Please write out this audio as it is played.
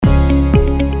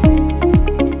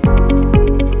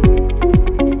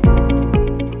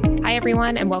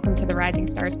everyone, and welcome to the Rising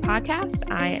Stars podcast.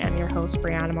 I am your host,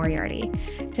 Brianna Moriarty.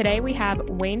 Today, we have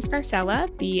Wayne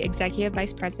Scarcella, the Executive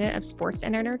Vice President of Sports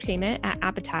and Entertainment at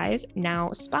Appetize,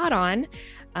 now Spot On,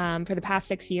 for the past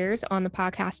 6 years on the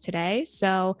podcast today.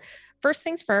 So first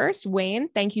things first, Wayne,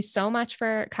 thank you so much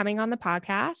for coming on the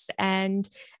podcast. And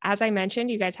as I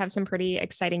mentioned, you guys have some pretty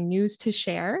exciting news to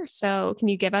share. So can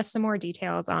you give us some more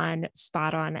details on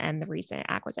Spot On and the recent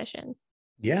acquisition?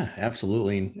 Yeah,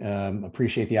 absolutely.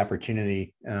 Appreciate the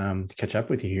opportunity to catch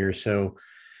up with you here. So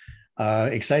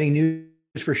exciting news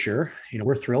for sure.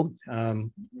 We're thrilled to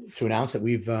announce that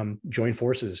we've joined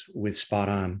forces with Spot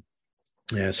On.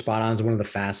 Spot On is one of the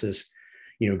fastest,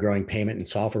 growing payment and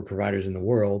software providers in the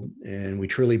world. And we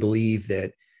truly believe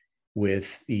that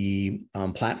with the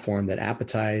platform that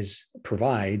Appetize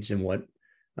provides and what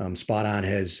Spot On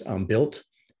has built,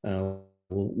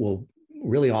 will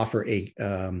really offer a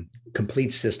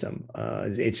complete system.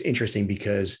 It's interesting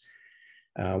because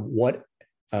what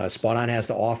Spot On has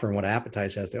to offer and what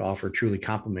Appetize has to offer truly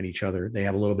complement each other. They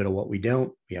have a little bit of what we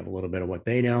don't. We have a little bit of what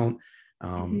they don't.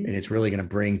 And it's really going to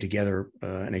bring together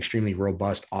an extremely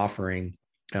robust offering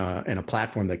and a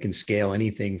platform that can scale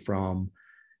anything from,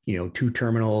 2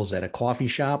 terminals at a coffee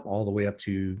shop all the way up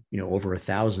to, over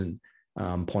 1,000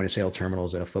 point of sale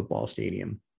terminals at a football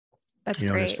stadium. That's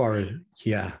great. As far as,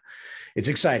 it's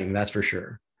exciting. That's for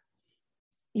sure.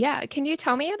 Yeah. Can you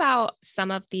tell me about some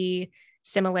of the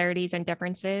similarities and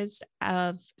differences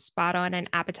of Spot On and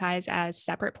Appetize as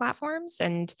separate platforms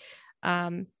and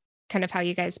kind of how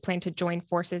you guys plan to join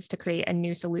forces to create a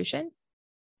new solution?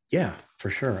 Yeah, for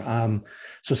sure.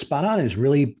 So Spot On is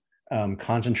really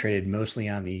concentrated mostly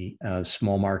on the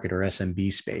small market or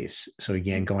SMB space. So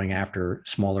again, going after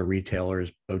smaller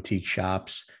retailers, boutique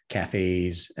shops,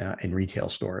 cafes, and retail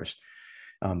stores.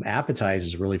 Appetize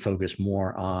is really focused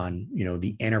more on,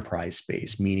 the enterprise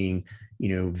space, meaning,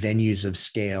 venues of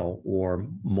scale or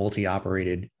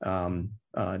multi-operated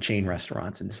chain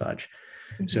restaurants and such.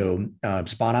 Mm-hmm. So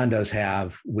Spot On does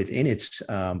have within its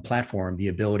platform the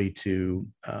ability to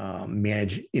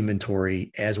manage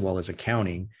inventory as well as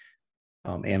accounting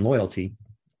and loyalty,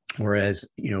 whereas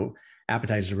Appetize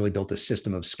has really built a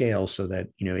system of scale so that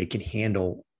it can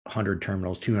handle 100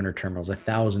 terminals, 200 terminals,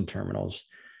 1,000 terminals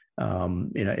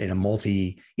in a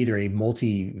multi-venue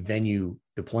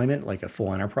deployment, like a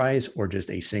full enterprise, or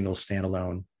just a single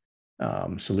standalone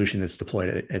solution that's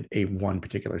deployed at a one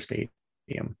particular stadium.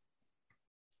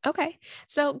 Okay.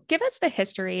 So give us the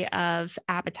history of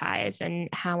Appetize and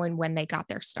how and when they got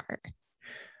their start.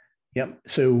 Yep.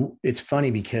 So it's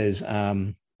funny because,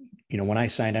 when I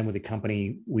signed on with the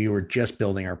company, we were just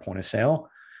building our point of sale.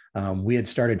 We had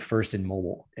started first in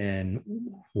mobile, and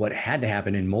what had to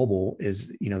happen in mobile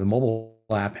is, the mobile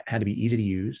app had to be easy to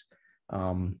use,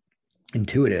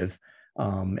 intuitive,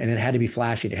 and it had to be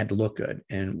flashy. It had to look good.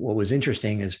 And what was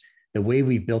interesting is the way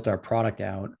we've built our product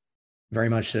out very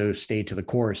much so stayed to the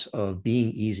course of being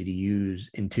easy to use,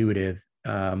 intuitive,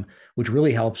 which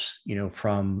really helps,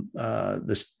 from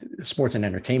the sports and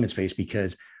entertainment space,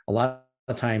 because a lot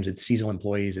of times it's seasonal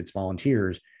employees, it's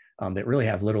volunteers that really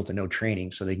have little to no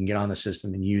training, so they can get on the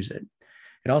system and use it.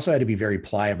 It also had to be very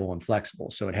pliable and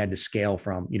flexible. So it had to scale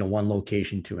from, one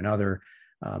location to another.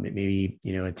 It may be,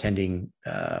 attending,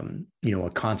 a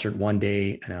concert one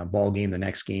day and a ball game the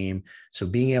next game. So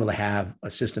being able to have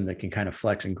a system that can kind of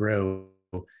flex and grow,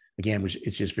 again,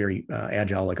 it's just very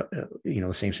agile, like,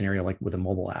 the same scenario like with a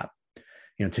mobile app.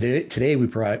 Today we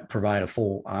provide a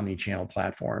full omni-channel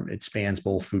platform. It spans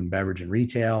both food and beverage and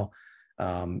retail.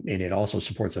 And it also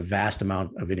supports a vast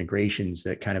amount of integrations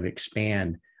that kind of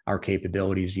expand our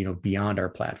capabilities, beyond our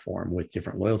platform with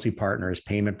different loyalty partners,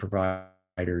 payment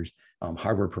providers,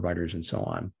 hardware providers, and so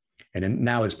on. And then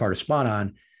now as part of Spot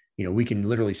On, we can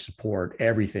literally support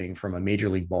everything from a major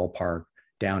league ballpark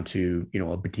down to,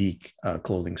 a boutique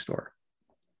clothing store.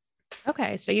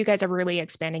 Okay. So you guys are really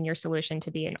expanding your solution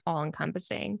to be an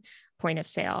all-encompassing point of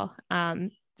sale.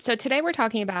 So today we're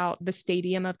talking about the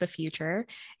stadium of the future,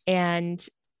 and,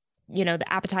 the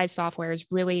Appetize software is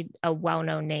really a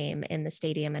well-known name in the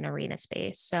stadium and arena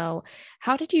space. So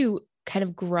how did you kind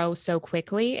of grow so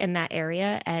quickly in that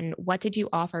area, and what did you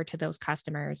offer to those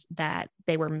customers that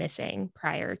they were missing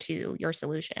prior to your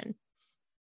solution?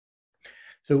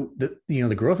 So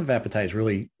the growth of Appetize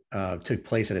really took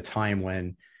place at a time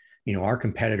when, our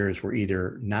competitors were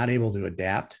either not able to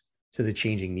adapt to the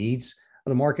changing needs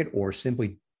of the market or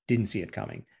simply didn't see it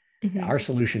coming. Mm-hmm. Our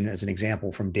solution, as an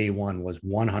example, from day one was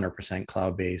 100%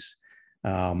 cloud-based,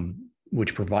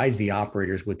 which provides the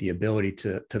operators with the ability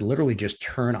to literally just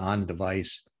turn on the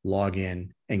device, log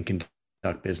in, and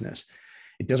conduct business.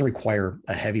 It doesn't require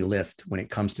a heavy lift when it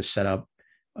comes to setup,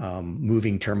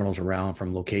 moving terminals around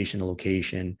from location to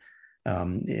location.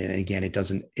 And again, it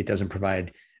doesn't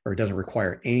provide, or it doesn't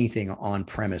require anything on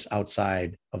premise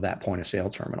outside of that point of sale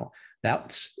terminal.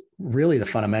 That's really the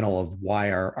fundamental of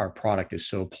why our product is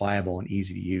so pliable and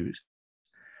easy to use.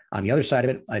 On the other side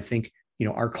of it, I think,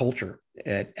 our culture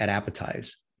at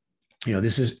Appetize,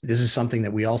 this is something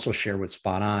that we also share with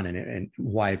Spot On, and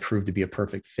why it proved to be a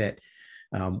perfect fit.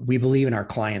 We believe in our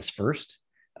clients first.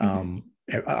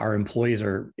 Our employees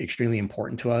are extremely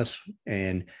important to us,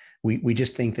 and we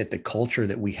just think that the culture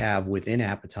that we have within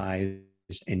Appetize,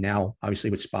 and now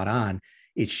obviously with Spot On,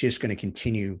 it's just going to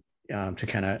continue to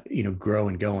kind of grow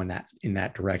and go in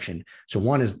that direction. So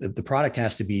one is the product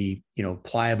has to be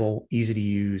pliable, easy to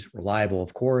use, reliable,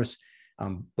 of course,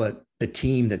 but the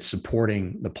team that's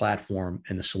supporting the platform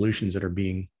and the solutions that are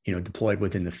being deployed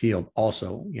within the field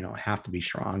also have to be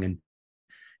strong and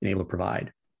able to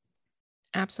provide.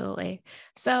 Absolutely.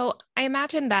 So I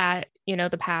imagine that,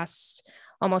 the past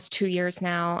almost 2 years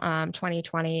now,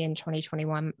 2020 and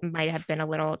 2021 might have been a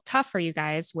little tough for you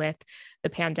guys with the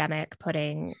pandemic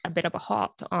putting a bit of a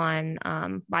halt on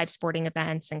live sporting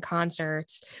events and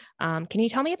concerts. Can you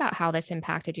tell me about how this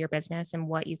impacted your business and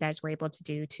what you guys were able to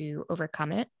do to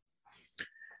overcome it?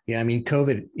 Yeah, I mean,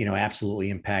 COVID, absolutely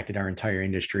impacted our entire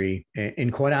industry,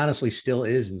 and quite honestly still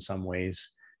is in some ways.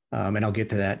 And I'll get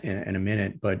to that in a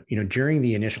minute. But, during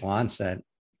the initial onset,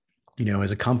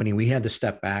 as a company, we had to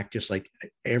step back just like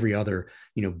every other,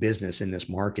 business in this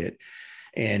market,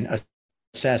 and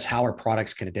assess how our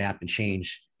products can adapt and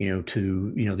change,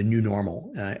 to, the new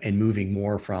normal, and moving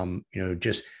more from,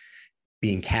 just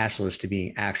being cashless to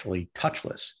being actually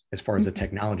touchless as far as the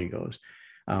technology goes.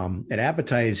 At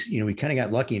Appetize, we kind of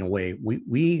got lucky in a way.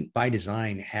 We by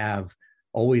design have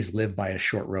always lived by a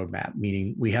short roadmap,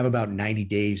 meaning we have about 90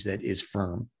 days that is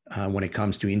firm when it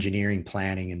comes to engineering,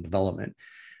 planning, and development.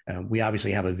 We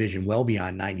obviously have a vision well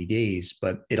beyond 90 days,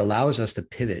 but it allows us to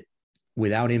pivot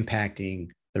without impacting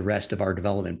the rest of our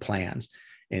development plans.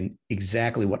 And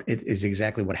exactly what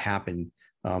happened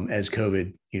as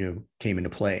COVID, came into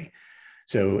play.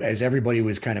 So as everybody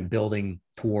was kind of building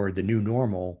toward the new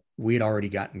normal, we had already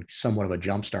gotten somewhat of a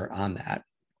jump start on that.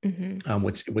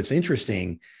 What's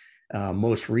interesting,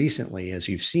 most recently, as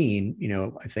you've seen,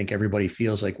 I think everybody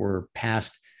feels like we're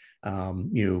past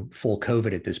full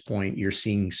COVID at this point. You're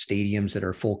seeing stadiums that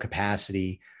are full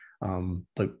capacity.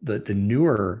 But the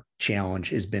newer challenge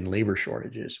has been labor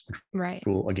shortages, which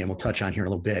we'll touch on here in a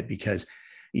little bit, because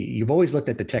you've always looked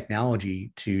at the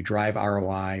technology to drive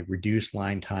ROI, reduce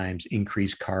line times,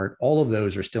 increase cart. All of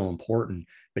those are still important.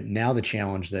 But now the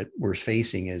challenge that we're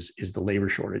facing is the labor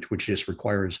shortage, which just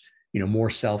requires, more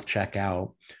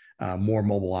self-checkout, more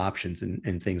mobile options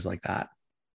and things like that.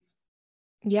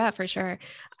 Yeah, for sure.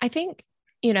 I think,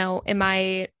 in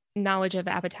my knowledge of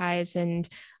Appetize and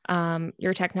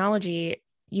your technology,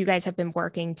 you guys have been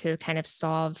working to kind of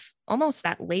solve almost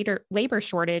that labor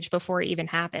shortage before it even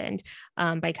happened,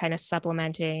 by kind of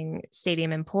supplementing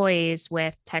stadium employees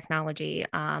with technology,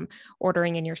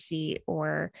 ordering in your seat,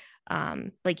 or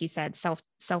like you said, self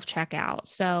checkout.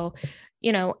 So,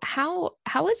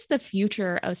 how is the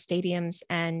future of stadiums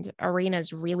and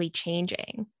arenas really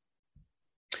changing?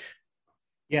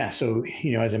 Yeah. So,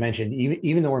 as I mentioned,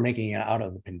 even though we're making it out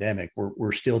of the pandemic,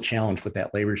 we're still challenged with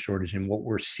that labor shortage. And what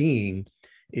we're seeing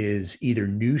is either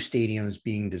new stadiums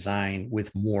being designed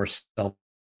with more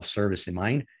self-service in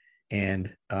mind,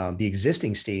 and the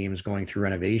existing stadiums going through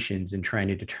renovations and trying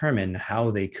to determine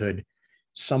how they could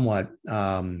somewhat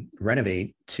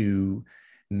renovate to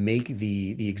make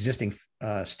the existing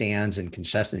stands and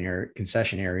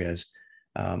concession areas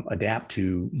adapt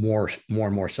to more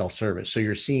and more self-service. So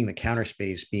you're seeing the counter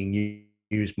space being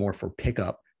used more for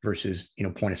pickup versus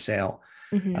point of sale.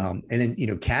 And then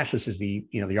cashless is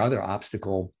the other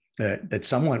obstacle that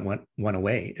somewhat went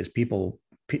away, as people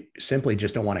simply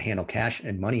just don't want to handle cash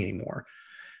and money anymore.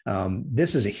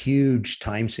 This is a huge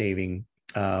time saving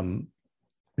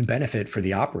benefit for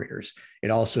the operators.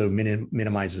 It also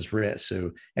minimizes risk.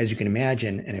 So as you can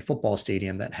imagine, in a football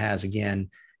stadium that has, again,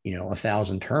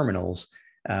 1,000 terminals,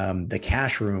 the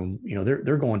cash room,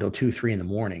 they're going till 2, 3 in the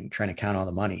morning trying to count all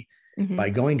the money. By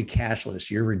going to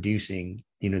cashless, you're reducing,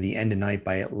 the end of night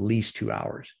by at least 2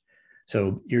 hours.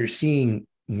 So you're seeing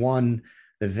the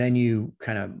venue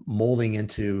kind of molding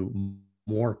into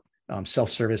more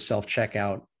self-service,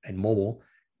 self-checkout, and mobile,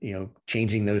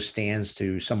 changing those stands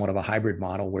to somewhat of a hybrid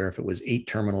model, where if it was 8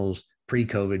 terminals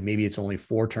pre-COVID, maybe it's only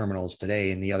 4 terminals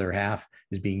today, and the other half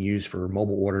is being used for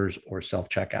mobile orders or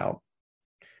self-checkout.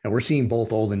 And we're seeing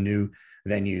both old and new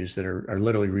venues that are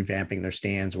literally revamping their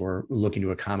stands or looking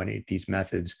to accommodate these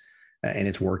methods, and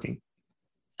it's working.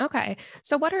 Okay.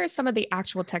 So, what are some of the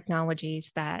actual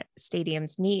technologies that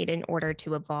stadiums need in order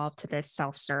to evolve to this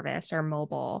self service or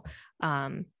mobile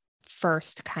um,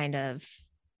 first kind of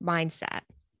mindset?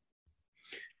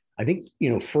 I think,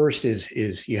 first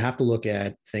is you have to look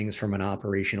at things from an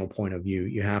operational point of view.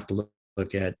 You have to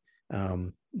look at,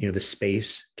 the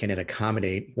space. Can it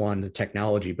accommodate, one, the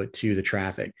technology, but two, the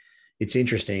traffic? It's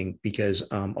interesting because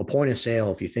a point of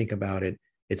sale, if you think about it,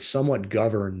 it's somewhat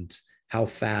governed how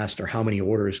fast or how many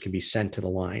orders can be sent to the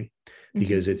line Mm-hmm.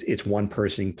 because it's one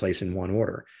person placing one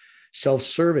order.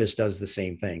 Self-service does the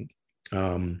same thing.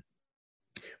 Um,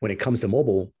 when it comes to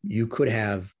mobile, you could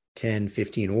have 10,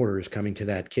 15 orders coming to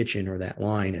that kitchen or that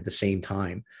line at the same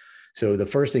time. So the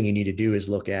first thing you need to do is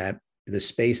look at the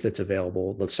space that's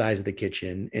available, the size of the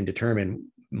kitchen, and determine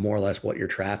more or less what your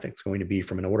traffic is going to be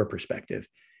from an order perspective.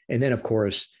 And then, of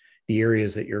course, the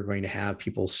areas that you're going to have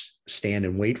people stand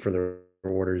and wait for their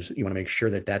orders, you want to make sure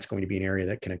that that's going to be an area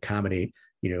that can accommodate,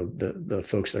 the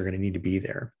folks that are going to need to be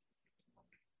there.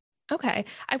 Okay.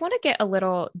 I want to get a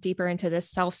little deeper into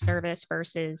this self service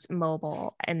versus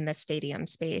mobile in the stadium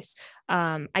space.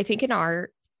 I think in our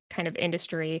kind of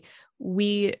industry,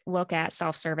 we look at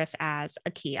self service as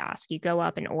a kiosk. You go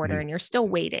up and order, Mhm. and you're still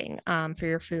waiting for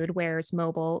your food, whereas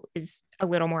mobile is a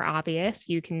little more obvious.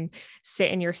 You can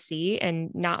sit in your seat and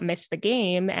not miss the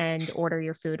game and order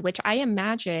your food, which I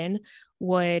imagine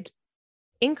would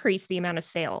increase the amount of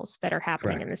sales that are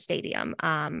happening in Correct. the stadium.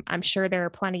 I'm sure there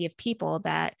are plenty of people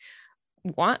that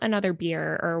want another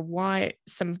beer or want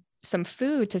some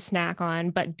food to snack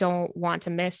on, but don't want to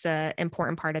miss a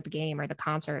important part of the game or the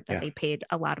concert that Yeah. they paid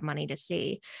a lot of money to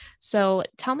see. So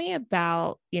tell me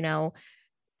about,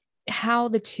 how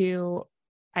the two,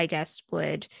 I guess,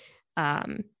 would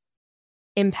um,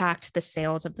 impact the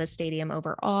sales of the stadium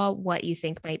overall, what you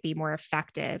think might be more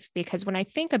effective. Because when I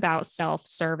think about self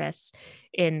service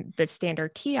in the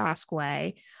standard kiosk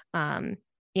way, um,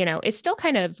 it still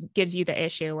kind of gives you the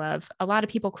issue of a lot of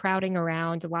people crowding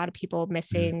around, a lot of people Mhm.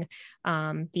 missing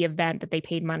the event that they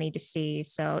paid money to see.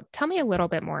 So tell me a little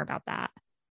bit more about that.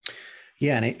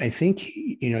 Yeah. And I think,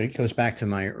 it goes back to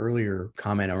my earlier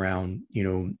comment around,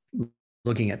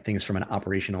 looking at things from an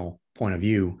operational point of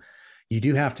view. You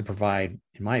do have to provide,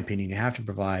 in my opinion, you have to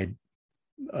provide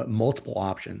multiple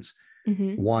options.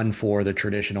 Hmm. One for the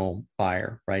traditional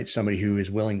buyer, right? Somebody who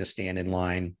is willing to stand in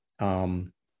line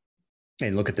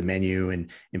and look at the menu and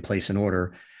place an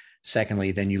order.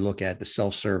 Secondly, then you look at the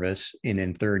self-service. And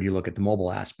then third, you look at the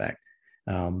mobile aspect.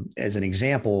 As an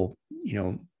example,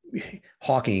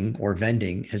 hawking or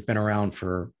vending has been around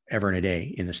for ever and a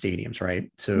day in the stadiums,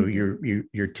 right? So Hmm.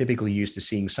 you're typically used to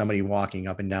seeing somebody walking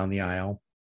up and down the aisle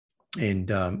and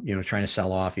trying to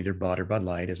sell off either Bud or Bud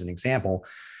Light as an example.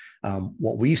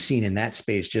 What we've seen in that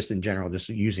space, just in general, just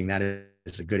using that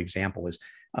as a good example, is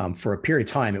for a period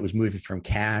of time, it was moving from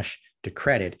cash to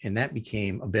credit. And that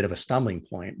became a bit of a stumbling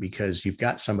point because you've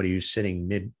got somebody who's sitting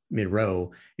mid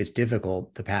row. It's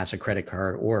difficult to pass a credit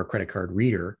card or a credit card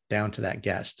reader down to that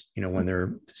guest, when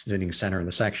they're sitting center in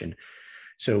the section.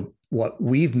 So what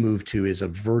we've moved to is a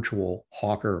virtual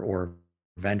hawker or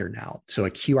vendor now. So a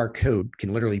QR code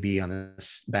can literally be on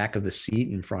the back of the seat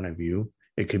in front of you.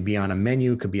 It could be on a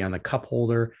menu, it could be on the cup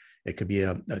holder, it could be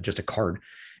just a card.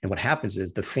 And what happens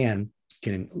is the fan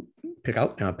can pick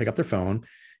up their phone,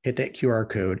 hit that QR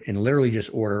code, and literally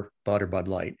just order Bud or Bud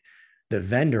Light. The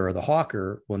vendor or the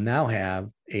hawker will now have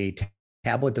a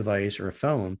tablet device or a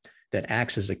phone that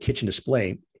acts as a kitchen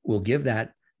display. Will give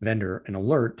that vendor an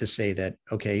alert to say that,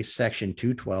 okay, section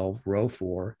 212, row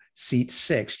 4, seat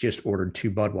 6 just ordered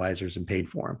 2 Budweisers and paid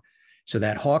for them. So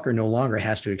that hawker no longer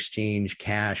has to exchange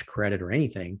cash, credit, or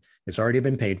anything. It's already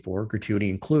been paid for, gratuity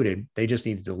included. They just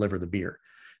need to deliver the beer.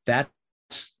 That's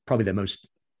probably the most,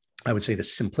 I would say, the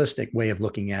simplistic way of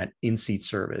looking at in-seat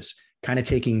service, kind of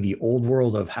taking the old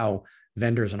world of how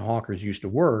vendors and hawkers used to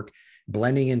work,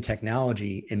 blending in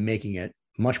technology and making it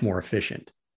much more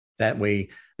efficient. That way,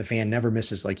 the fan never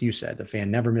misses, like you said, the fan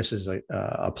never misses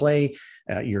a play.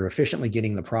 You're efficiently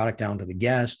getting the product down to the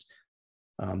guest.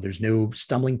 There's no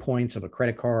stumbling points of a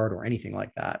credit card or anything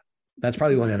like that. That's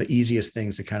probably one of the easiest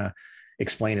things to kind of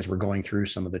explain as we're going through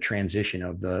some of the transition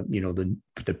of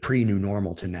the pre-new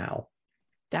normal to now.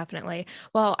 Definitely.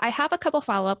 Well, I have a couple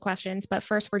follow-up questions, but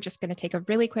first we're just going to take a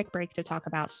really quick break to talk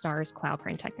about Star's cloud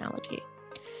print technology.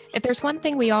 If there's one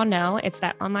thing we all know, it's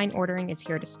that online ordering is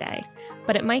here to stay.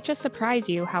 But it might just surprise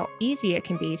you how easy it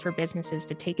can be for businesses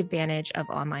to take advantage of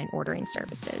online ordering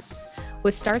services.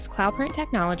 With Start's cloud print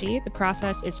technology, the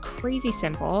process is crazy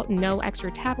simple, no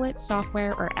extra tablet,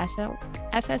 software, or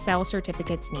SSL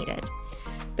certificates needed.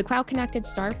 The cloud-connected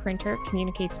Star printer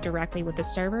communicates directly with the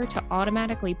server to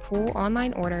automatically pull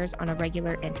online orders on a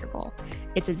regular interval.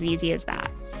 It's as easy as that.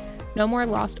 No more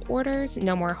lost orders,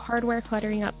 no more hardware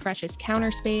cluttering up precious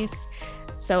counter space.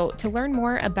 So to learn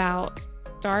more about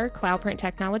Star Cloud Print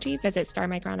technology, visit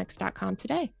starmicronics.com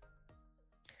today.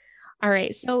 All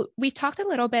right, so we've talked a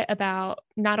little bit about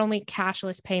not only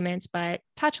cashless payments, but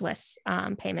touchless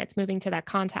payments, moving to that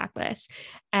contactless.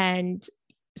 And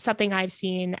something I've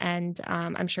seen, and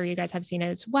I'm sure you guys have seen it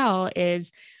as well,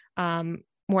 is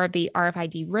more of the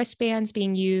RFID wristbands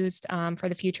being used for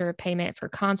the future of payment for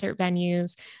concert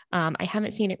venues. I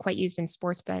haven't seen it quite used in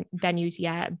sports venues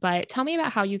yet, but tell me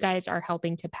about how you guys are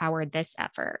helping to power this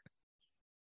effort.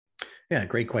 Yeah,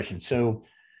 great question. So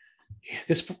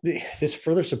this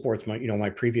further supports my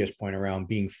previous point around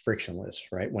being frictionless,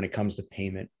 right? When it comes to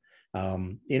payment,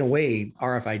 in a way,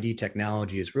 RFID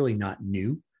technology is really not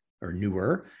new or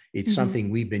newer. It's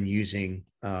something we've been using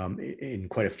in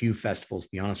quite a few festivals, to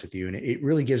be honest with you, and it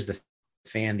really gives the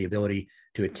fan the ability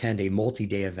to attend a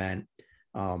multi-day event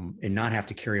and not have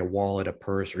to carry a wallet, a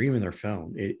purse, or even their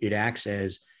phone. It acts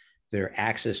as their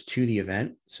access to the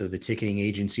event. So the ticketing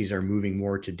agencies are moving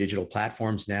more to digital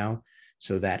platforms now,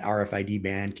 so that RFID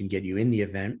band can get you in the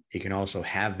event. It can also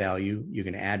have value. You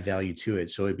can add value to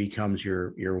it. So it becomes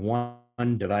your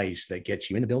one device that gets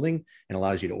you in the building and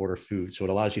allows you to order food. So it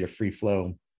allows you to free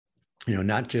flow,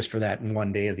 not just for that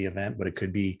one day of the event, but it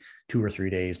could be 2 or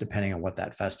 3 days, depending on what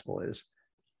that festival is.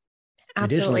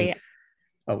 Absolutely. Additionally,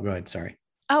 oh, go ahead. Sorry.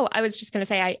 Oh, I was just going to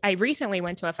say, I recently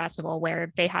went to a festival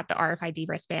where they had the RFID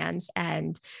wristbands,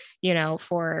 and,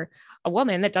 for a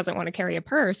woman that doesn't want to carry a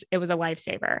purse, it was a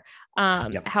lifesaver.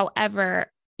 Yep.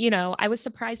 However, I was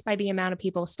surprised by the amount of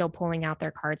people still pulling out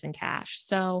their cards and cash.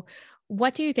 So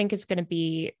what do you think is going to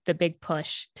be the big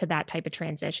push to that type of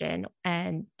transition?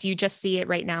 And do you just see it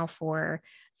right now for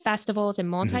festivals and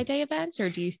multi-day events, or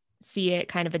do you see it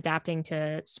kind of adapting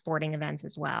to sporting events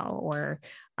as well, or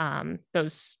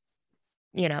those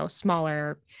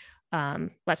smaller,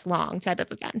 less long type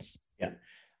of events? Yeah,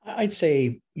 I'd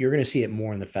say you're going to see it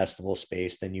more in the festival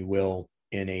space than you will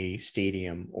in a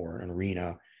stadium or an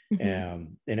arena.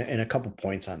 And a couple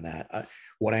points on that.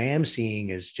 What I am seeing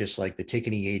is just like the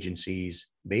ticketing agencies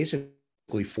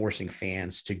basically forcing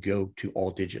fans to go to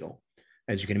all digital.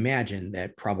 As you can imagine,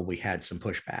 that probably had some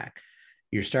pushback.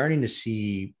 You're starting to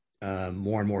see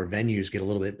more and more venues get a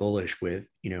little bit bullish with,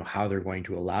 how they're going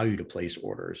to allow you to place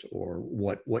orders, or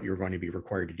what you're going to be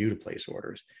required to do to place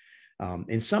orders.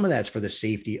 And some of that's for the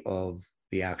safety of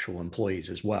the actual employees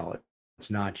as well. It's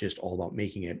not just all about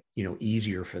making it,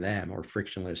 easier for them or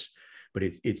frictionless, but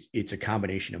it's a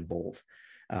combination of both.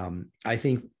 I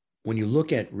think when you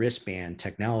look at wristband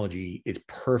technology, it's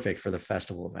perfect for the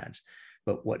festival events.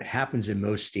 But what happens in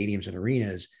most stadiums and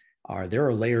arenas there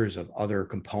are layers of other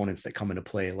components that come into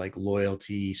play, like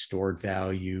loyalty, stored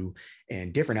value,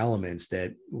 and different elements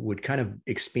that would kind of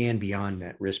expand beyond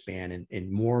that wristband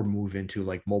and more move into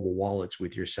like mobile wallets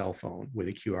with your cell phone with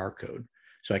a QR code.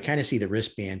 So I kind of see the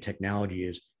wristband technology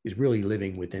is really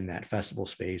living within that festival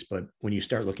space. But when you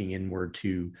start looking inward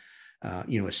to,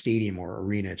 a stadium or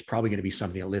arena, it's probably going to be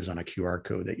something that lives on a QR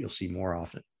code that you'll see more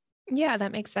often. Yeah,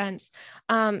 that makes sense.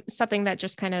 Something that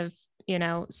just kind of,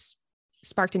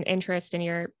 sparked an interest in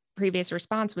your previous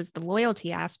response was the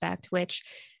loyalty aspect, which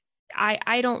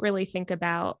I don't really think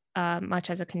about much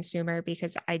as a consumer,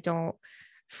 because I don't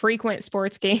frequent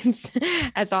sports games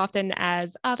as often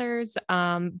as others.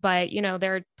 But,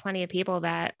 there are plenty of people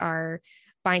that are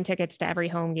buying tickets to every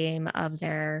home game of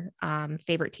their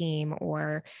favorite team,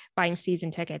 or buying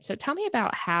season tickets. So tell me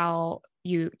about how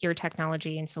your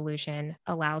technology and solution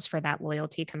allows for that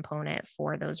loyalty component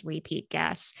for those repeat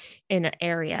guests in an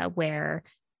area where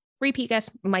repeat guests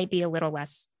might be a little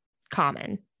less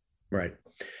common. Right.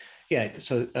 Yeah.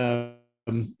 So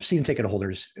season ticket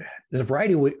holders, there's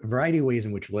a variety of ways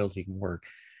in which loyalty can work.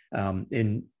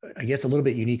 And I guess a little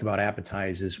bit unique about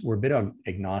Appetize is we're a bit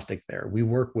agnostic there. We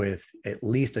work with at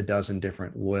least a dozen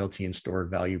different loyalty and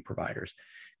stored value providers,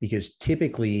 because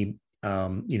typically,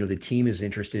 the team is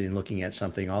interested in looking at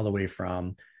something all the way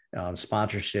from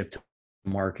sponsorship to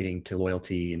marketing to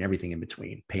loyalty and everything in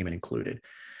between, payment included.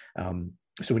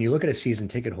 So when you look at a season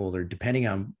ticket holder, depending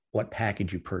on what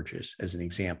package you purchase, as an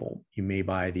example, you may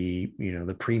buy the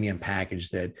premium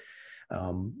package that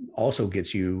also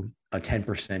gets you a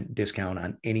 10% discount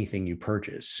on anything you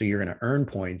purchase. So you're going to earn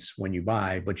points when you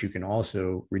buy, but you can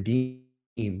also redeem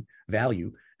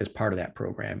value as part of that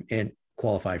program and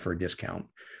qualify for a discount.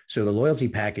 So the loyalty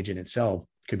package in itself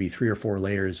could be 3 or 4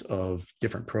 layers of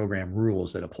different program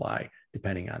rules that apply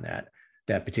depending on that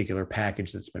particular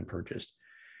package that's been purchased.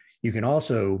 You can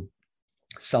also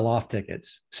sell off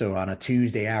tickets. So on a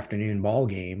Tuesday afternoon ball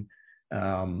game,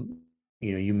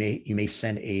 you may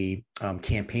send a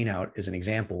campaign out as an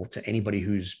example to anybody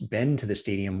who's been to the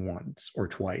stadium once or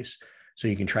twice. So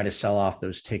you can try to sell off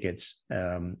those tickets,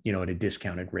 at a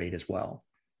discounted rate as well.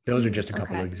 Those are just a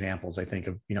couple of Okay. examples, I think,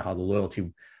 of, how the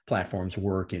loyalty platforms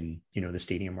work in, the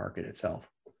stadium market itself.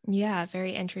 Yeah,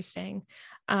 very interesting.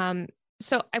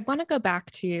 So I want to go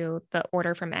back to the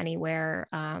order from anywhere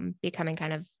becoming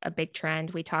kind of a big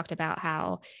trend. We talked about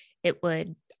how it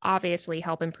would obviously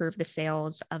help improve the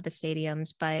sales of the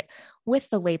stadiums, but with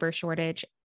the labor shortage,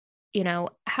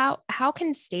 how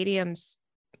can stadiums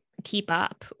keep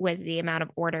up with the amount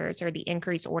of orders or the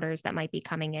increased orders that might be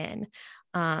coming in?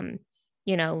 Um,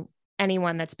 you know,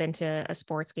 Anyone that's been to a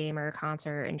sports game or a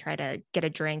concert and try to get a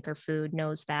drink or food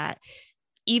knows that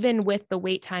even with the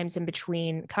wait times in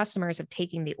between customers of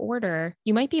taking the order,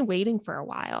 you might be waiting for a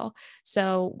while.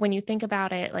 So when you think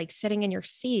about it, like sitting in your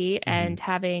seat and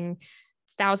Mm-hmm. having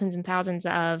thousands and thousands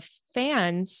of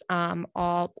fans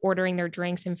all ordering their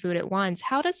drinks and food at once,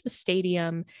 how does the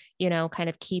stadium, kind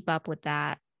of keep up with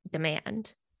that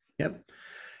demand? Yep.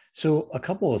 So a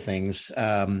couple of things.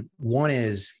 One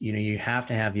is, you have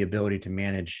to have the ability to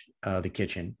manage the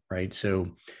kitchen, right? So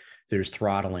there's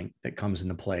throttling that comes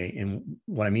into play. And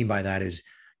what I mean by that is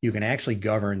you can actually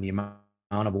govern the amount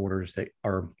of orders that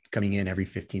are coming in every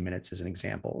 15 minutes, as an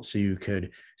example. So you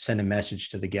could send a message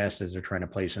to the guests as they're trying to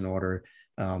place an order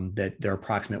that their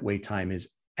approximate wait time is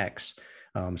X.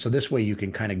 So this way you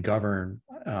can kind of govern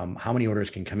how many orders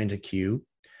can come into queue.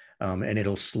 And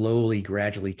it'll slowly,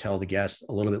 gradually tell the guests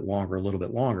a little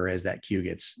bit longer as that queue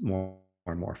gets more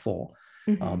and more full.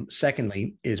 Mm-hmm.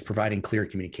 Secondly, is providing clear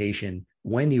communication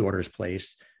when the order is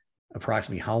placed,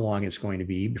 approximately how long it's going to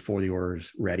be before the order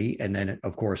is ready. And then,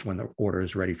 of course, when the order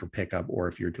is ready for pickup or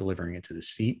if you're delivering it to the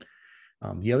seat.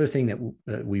 The other thing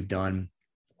that we've done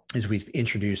is we've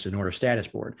introduced an order status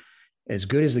board. As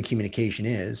good as the communication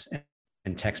is,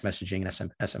 and text messaging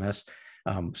and SMS,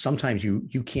 sometimes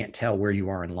you can't tell where you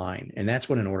are in line, and that's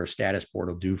what an order status board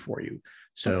will do for you.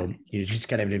 So Okay. you just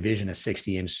kind of envision a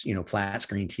 60-inch flat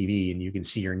screen TV, and you can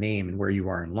see your name and where you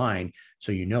are in line,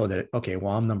 so you know that, okay,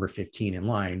 well, I'm number 15 in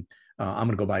line. I'm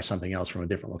going to go buy something else from a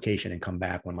different location and come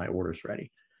back when my order's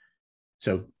ready.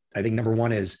 So I think number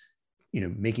one is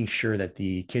making sure that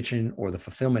the kitchen or the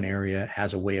fulfillment area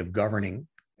has a way of governing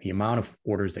the amount of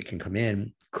orders that can come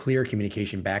in, clear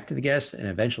communication back to the guests, and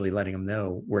eventually letting them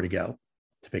know where to go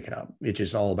to pick it up. It's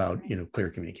just all about, clear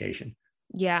communication.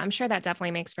 Yeah, I'm sure that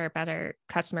definitely makes for a better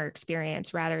customer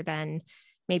experience rather than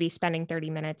maybe spending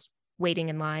 30 minutes waiting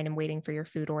in line and waiting for your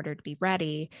food order to be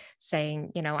ready,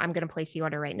 saying, I'm going to place the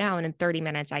order right now. And in 30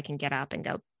 minutes, I can get up and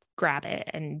go grab it.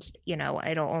 And,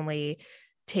 it'll only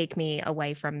take me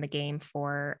away from the game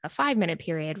for a 5-minute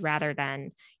period rather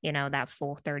than, that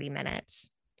full 30 minutes.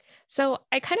 So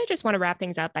I kind of just want to wrap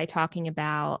things up by talking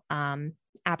about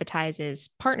Appetize's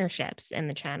partnerships in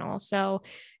the channel. So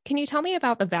can you tell me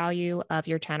about the value of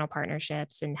your channel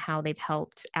partnerships and how they've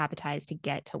helped Appetize to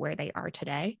get to where they are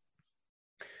today?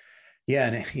 Yeah.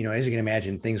 And, as you can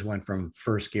imagine, things went from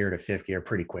first gear to fifth gear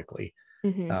pretty quickly.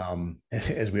 Mm-hmm.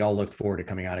 As we all looked forward to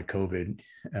coming out of COVID.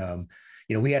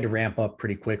 We had to ramp up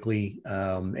pretty quickly.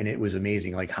 And it was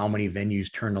amazing, like how many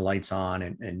venues turned the lights on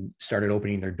and started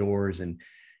opening their doors and,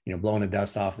 blowing the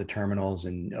dust off the terminals.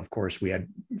 And of course, we had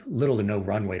little to no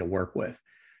runway to work with.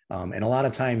 And a lot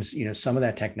of times, some of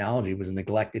that technology was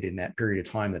neglected in that period of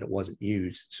time that it wasn't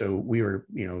used. So we were,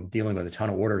 dealing with a ton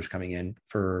of orders coming in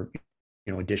for,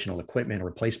 additional equipment or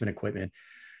replacement equipment.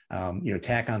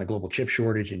 Tack on the global chip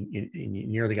shortage and you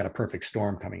nearly got a perfect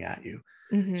storm coming at you.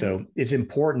 Mm-hmm. So it's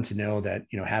important to know that,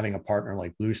 having a partner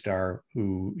like Blue Star,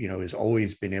 who, has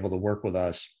always been able to work with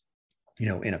us,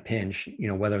 in a pinch,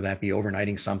 whether that be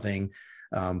overnighting something,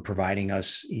 providing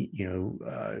us,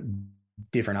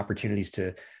 different opportunities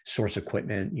to source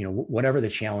equipment, whatever the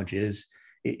challenge is,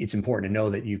 it's important to know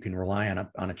that you can rely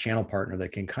on a channel partner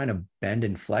that can kind of bend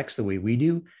and flex the way we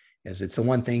do. As it's the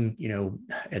one thing,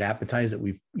 at Appetize that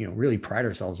we've, really pride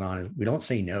ourselves on is we don't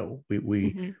say no.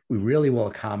 Mm-hmm. We really will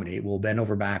accommodate. We'll bend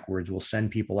over backwards. We'll send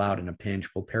people out in a pinch.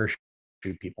 We'll parachute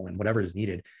people and whatever is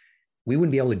needed. We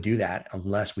wouldn't be able to do that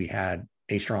unless we had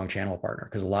a strong channel partner,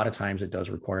 because a lot of times it does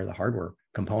require the hardware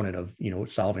component of,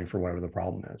 solving for whatever the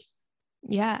problem is.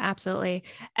 Yeah, absolutely.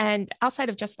 And outside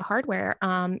of just the hardware,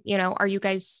 are you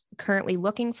guys currently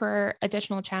looking for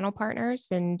additional channel partners?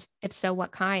 And if so,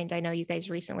 what kind? I know you guys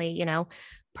recently,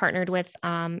 partnered with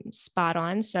Spot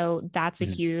On. So that's a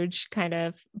Mhm. huge kind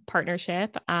of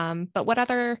partnership. But what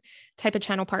other type of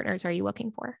channel partners are you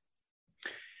looking for?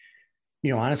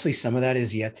 Honestly, some of that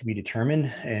is yet to be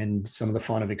determined, and some of the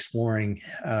fun of exploring.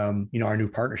 Our new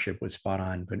partnership was spot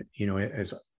on, but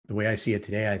as the way I see it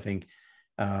today, I think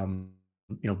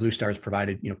Blue Star has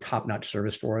provided top-notch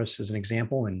service for us as an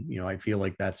example, and I feel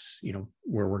like that's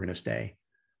where we're going to stay.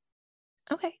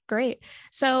 Okay, great.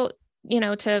 So,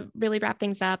 to really wrap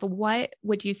things up, what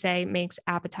would you say makes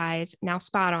Appetize, now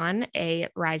Spot On, a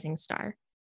rising star?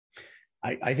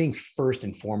 I think first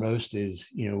and foremost is,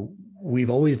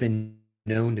 we've always been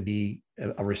known to be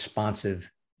a responsive,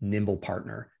 nimble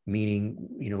partner,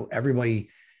 meaning,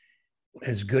 everybody,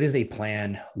 as good as they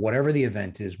plan, whatever the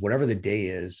event is, whatever the day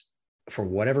is, for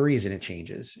whatever reason, it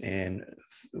changes. And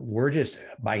we're just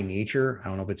by nature, I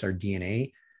don't know if it's our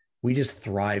DNA, we just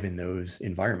thrive in those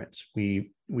environments.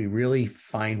 We really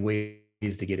find ways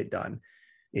to get it done.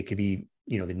 It could be,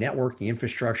 the network, the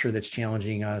infrastructure that's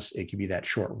challenging us. It could be that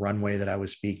short runway that I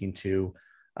was speaking to.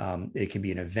 It could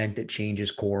be an event that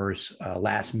changes course,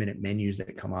 last minute menus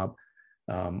that come up.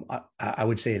 I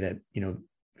would say that,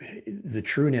 the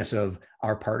trueness of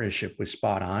our partnership with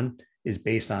Spot On is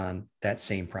based on that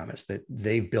same premise, that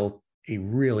they've built a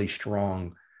really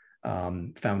strong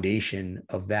foundation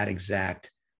of that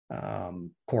exact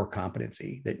core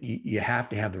competency, that you have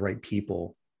to have the right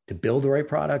people to build the right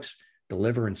products,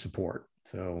 deliver, and support.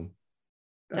 So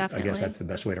Definitely. I guess that's the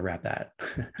best way to wrap that.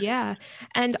 Yeah.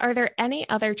 And are there any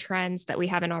other trends that we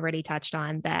haven't already touched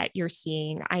on that you're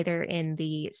seeing either in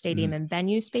the stadium and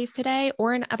venue space today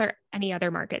or in any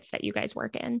other markets that you guys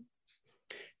work in?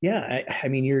 Yeah. I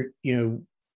mean,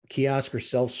 kiosk or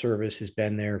self-service has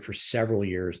been there for several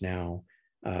years now.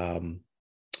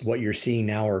 What you're seeing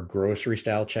now are grocery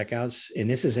style checkouts. And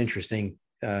this is interesting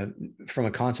from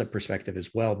a concept perspective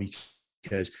as well,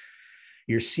 because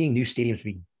you're seeing new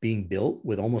stadiums being built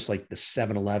with almost like the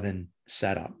 7-Eleven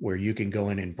setup, where you can go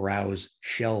in and browse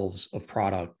shelves of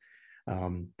product,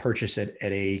 purchase it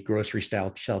at a grocery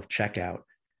style shelf checkout.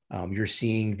 You're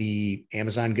seeing the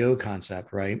Amazon Go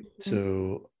concept, right? Mm-hmm.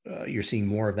 So you're seeing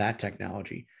more of that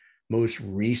technology. Most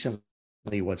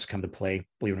recently, what's come to play,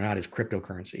 believe it or not, is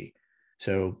cryptocurrency.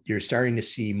 So you're starting to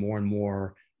see more and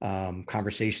more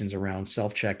conversations around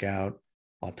self-checkout,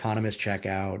 autonomous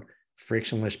checkout,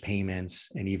 frictionless payments,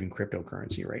 and even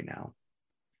cryptocurrency right now.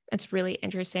 It's really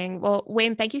interesting. Well,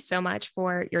 Wayne, thank you so much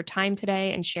for your time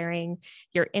today and sharing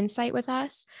your insight with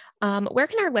us. Where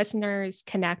can our listeners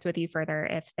connect with you further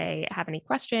if they have any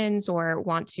questions or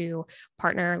want to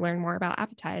partner, learn more about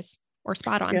Appetize or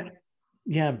Spot On?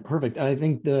 Yeah, perfect. I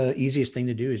think the easiest thing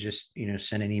to do is just,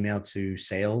 send an email to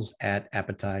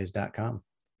sales@appetize.com.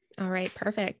 All right,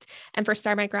 perfect. And for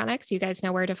Star Micronics, you guys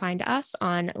know where to find us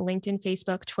on LinkedIn,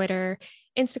 Facebook, Twitter,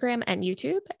 Instagram, and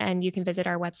YouTube. And you can visit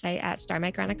our website at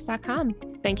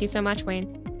starmicronics.com. Thank you so much,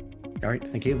 Wayne. All right,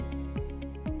 thank you.